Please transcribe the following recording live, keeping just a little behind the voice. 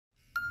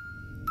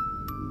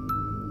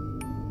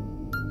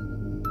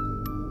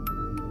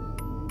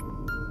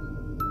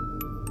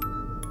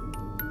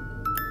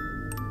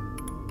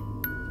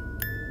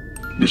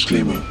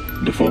Disclaimer: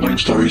 the following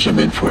stories are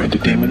meant for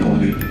entertainment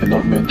only and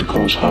not meant to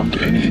cause harm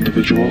to any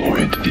individual or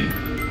entity.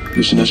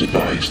 Listeners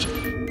advised.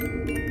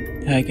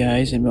 Hi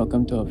guys, and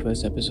welcome to our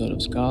first episode of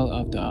Skowl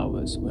After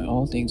Hours, where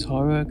all things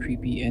horror,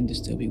 creepy, and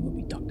disturbing will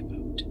be talked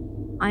about.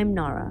 I'm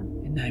Nora.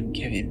 And I'm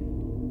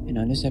Kevin. And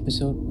on this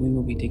episode, we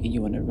will be taking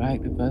you on a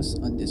ride with us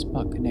on this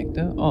park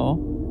connector, or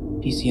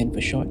PCN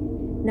for short.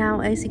 Now,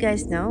 as you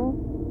guys know,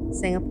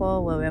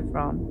 Singapore, where we're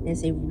from,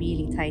 is a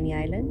really tiny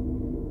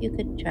island. You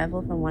could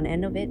travel from one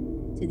end of it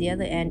to the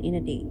other end in a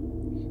day.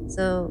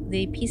 So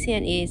the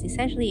PCN is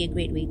essentially a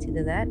great way to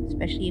do that,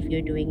 especially if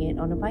you're doing it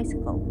on a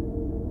bicycle.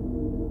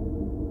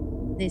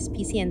 This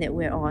PCN that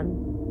we're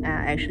on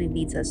actually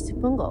leads us to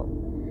Punggol,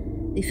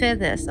 the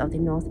furthest of the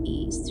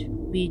northeast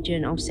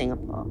region of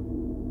Singapore.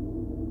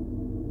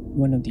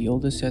 One of the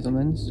oldest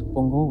settlements,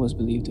 Punggol was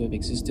believed to have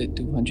existed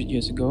 200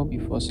 years ago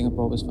before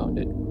Singapore was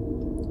founded.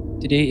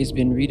 Today, it's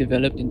been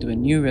redeveloped into a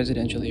new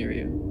residential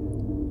area.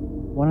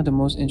 One of the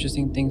most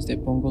interesting things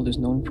that Punggol is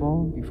known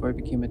for before it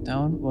became a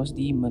town was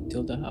the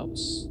Matilda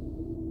House.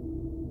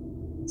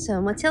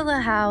 So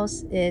Matilda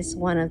House is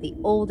one of the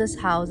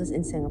oldest houses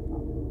in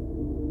Singapore.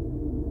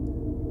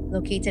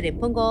 Located in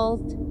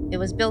Punggol, it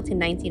was built in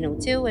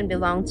 1902 and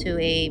belonged to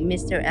a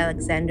Mr.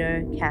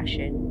 Alexander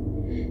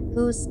Cashin,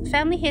 whose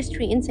family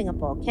history in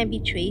Singapore can be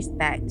traced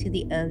back to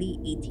the early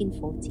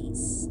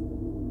 1840s.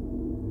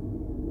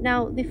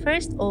 Now, the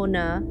first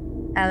owner,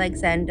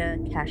 Alexander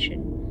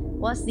Cashin,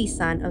 was the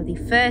son of the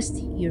first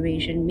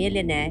Eurasian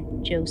millionaire,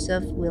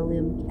 Joseph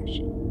William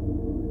Cashin.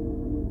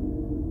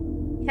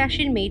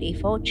 Cashin made a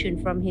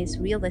fortune from his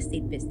real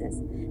estate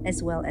business,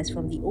 as well as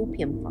from the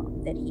opium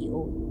farm that he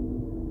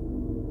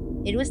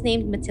owned. It was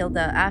named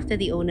Matilda after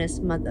the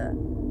owner's mother.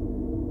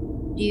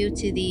 Due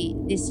to the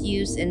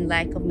disuse and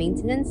lack of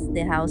maintenance,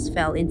 the house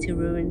fell into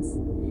ruins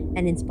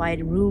and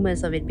inspired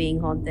rumors of it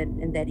being haunted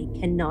and that it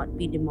cannot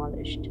be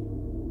demolished.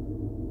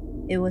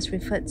 It was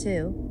referred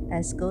to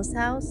as Ghost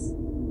House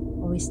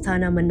or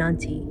Istana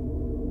Menanti,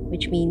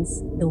 which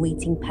means the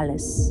waiting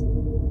palace.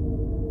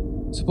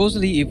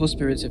 Supposedly, evil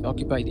spirits have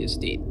occupied the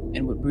estate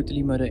and would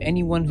brutally murder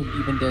anyone who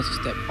even dares to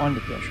step on the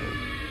threshold.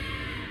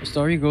 The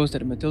story goes that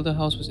the Matilda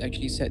House was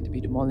actually set to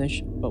be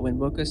demolished, but when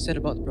workers set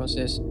about the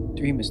process,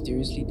 3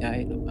 mysteriously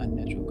died of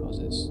unnatural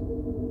causes.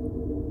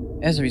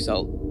 As a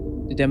result,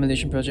 the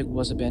demolition project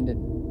was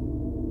abandoned.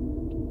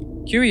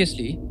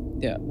 Curiously,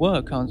 there were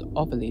accounts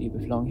of a lady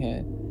with long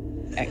hair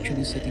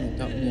actually sitting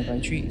atop nearby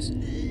trees.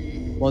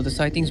 While the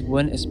sightings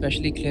weren't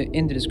especially clear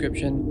in the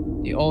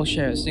description, they all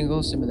share a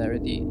single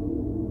similarity.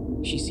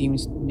 She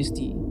seems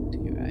misty to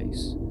your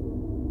eyes,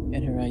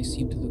 and her eyes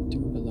seem to look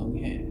through her long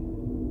hair.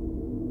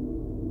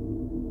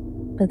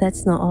 But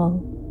that's not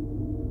all.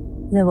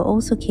 There were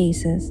also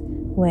cases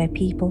where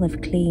people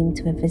have claimed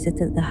to have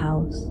visited the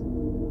house.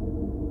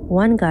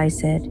 One guy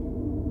said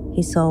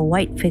he saw a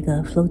white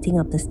figure floating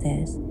up the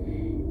stairs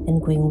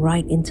and going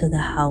right into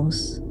the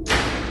house.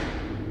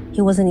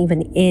 He wasn't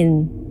even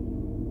in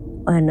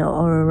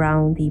or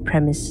around the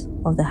premise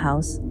of the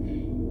house.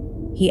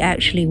 He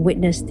actually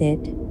witnessed it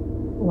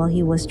while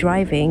he was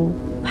driving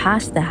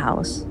past the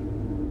house.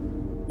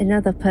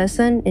 Another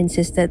person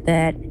insisted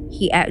that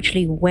he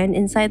actually went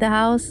inside the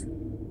house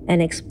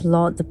and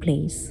explored the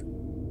place.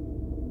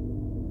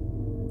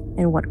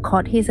 And what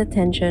caught his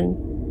attention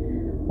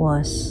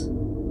was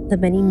the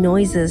many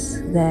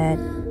noises that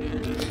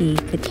he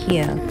could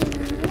hear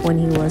when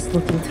he was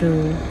looking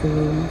through the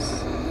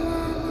rooms.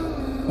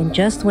 And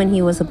just when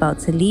he was about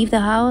to leave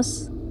the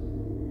house,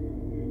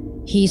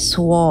 he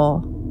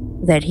swore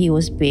that he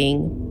was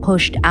being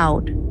pushed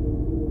out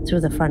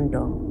through the front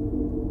door.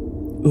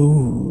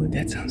 Ooh,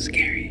 that sounds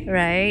scary.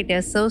 Right?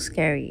 They're so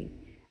scary.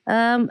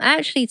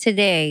 Actually,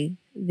 today,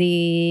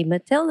 the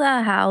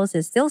Matilda house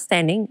is still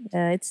standing.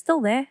 It's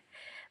still there.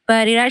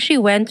 But it actually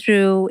went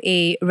through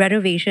a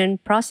renovation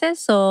process.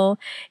 So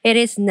it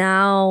is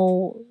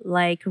now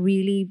like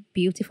really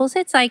beautiful. So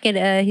it's like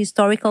a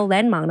historical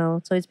landmark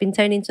now. So it's been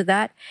turned into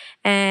that.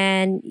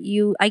 And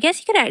I guess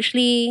you could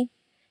actually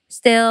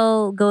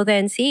still go there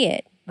and see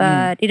it.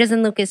 But it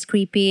doesn't look as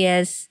creepy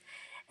as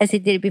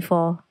it did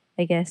before,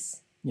 I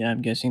guess. Yeah,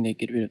 I'm guessing they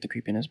get rid of the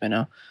creepiness by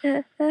now.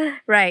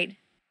 Right.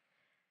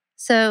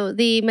 So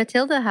the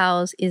Matilda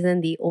house isn't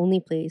the only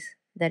place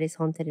that is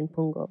haunted in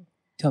Punggol.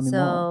 Tell me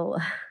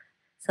more.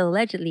 So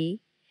allegedly,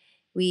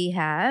 we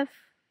have,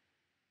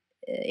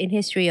 in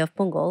history of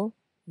Punggol,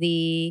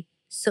 the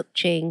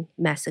Sukching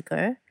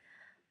massacre,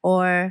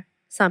 or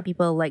some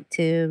people like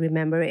to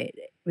remember it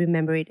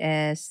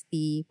as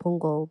the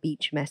Punggol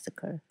Beach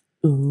massacre.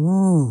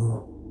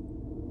 Ooh.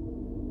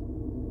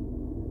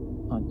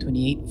 On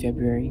 28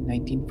 February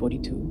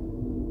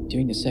 1942,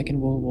 during the Second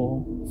World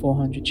War,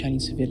 400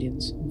 Chinese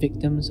civilians,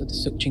 victims of the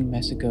Sukching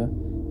massacre,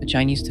 a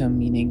Chinese term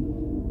meaning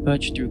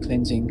purged through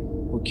cleansing,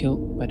 were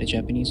killed by the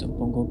Japanese on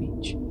Punggol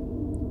Beach.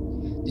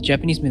 The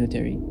Japanese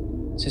military,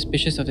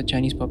 suspicious of the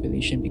Chinese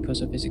population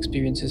because of its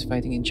experiences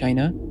fighting in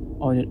China,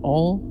 ordered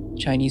all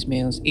Chinese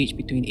males aged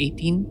between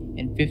 18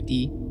 and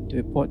 50 to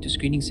report to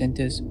screening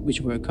centers,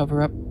 which were a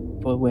cover-up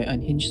for where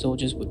unhinged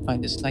soldiers would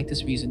find the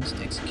slightest reasons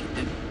to execute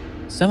them.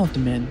 Some of the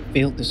men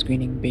failed the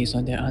screening based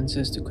on their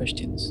answers to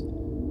questions,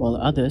 while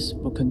others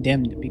were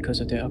condemned because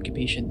of their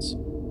occupations.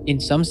 In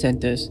some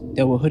centers,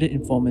 there were hooded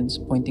informants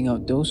pointing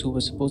out those who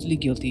were supposedly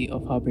guilty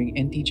of harboring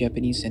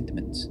anti-Japanese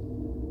sentiments.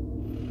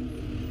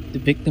 The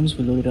victims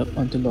were loaded up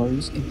onto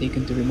lorries and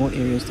taken to remote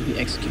areas to be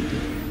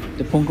executed.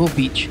 The Punggol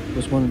beach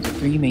was one of the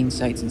three main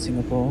sites in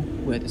Singapore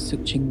where the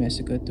Sukching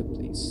massacre took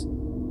place.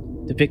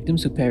 The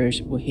victims who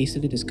perished were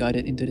hastily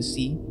discarded into the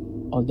sea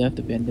or left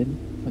abandoned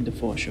on the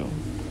foreshore.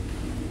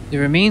 The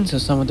remains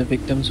of some of the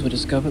victims were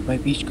discovered by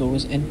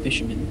beachgoers and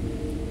fishermen.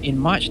 In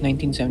March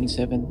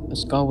 1977, a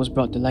skull was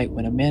brought to light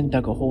when a man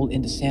dug a hole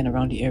in the sand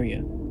around the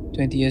area.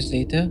 20 years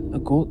later, a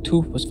gold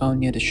tooth was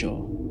found near the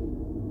shore.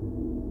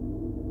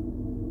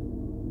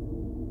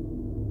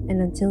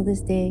 And until this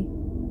day,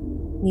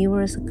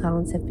 numerous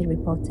accounts have been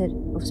reported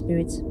of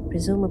spirits,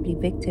 presumably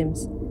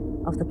victims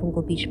of the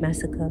Punggol Beach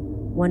massacre,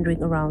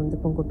 wandering around the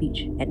Punggol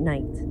Beach at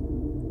night.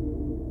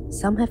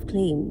 Some have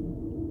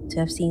claimed to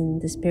have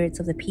seen the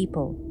spirits of the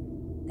people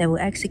that were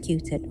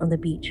executed on the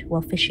beach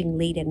while fishing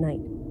late at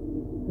night.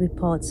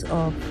 Reports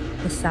of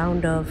the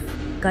sound of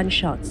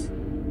gunshots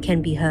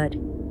can be heard,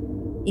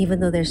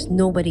 even though there's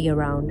nobody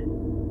around.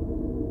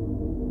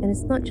 And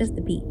it's not just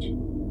the beach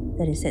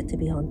that is said to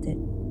be haunted,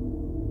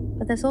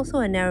 but there's also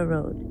a narrow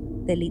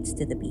road that leads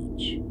to the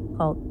beach,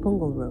 called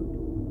Punggol Road.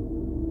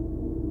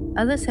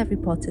 Others have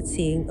reported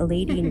seeing a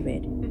lady in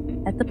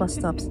red at the bus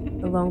stops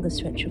along the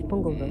stretch of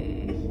Punggol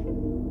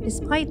Road.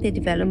 Despite the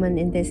development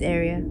in this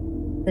area,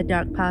 the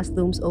dark past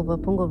looms over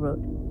Punggol Road,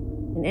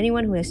 and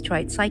anyone who has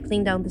tried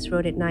cycling down this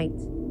road at night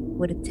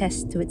would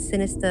attest to its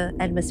sinister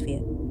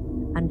atmosphere,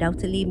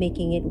 undoubtedly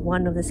making it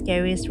one of the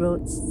scariest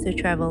roads to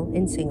travel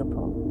in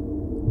Singapore.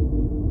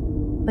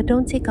 But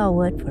don't take our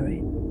word for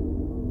it.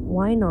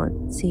 Why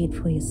not see it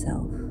for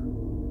yourself?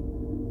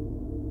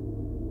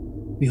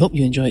 We hope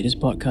you enjoyed this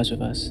podcast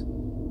with us,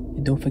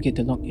 and don't forget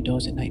to lock your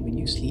doors at night when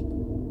you sleep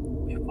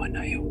with one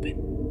eye open.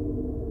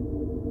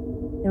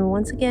 And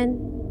once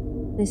again,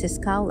 this is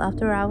Skowl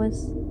After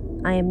Hours.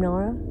 I am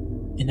Nora.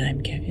 And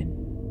I'm Kevin.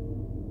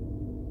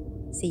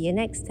 See you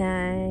next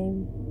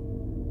time.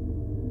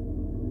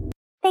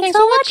 Thanks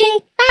for watching.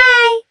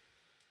 Bye!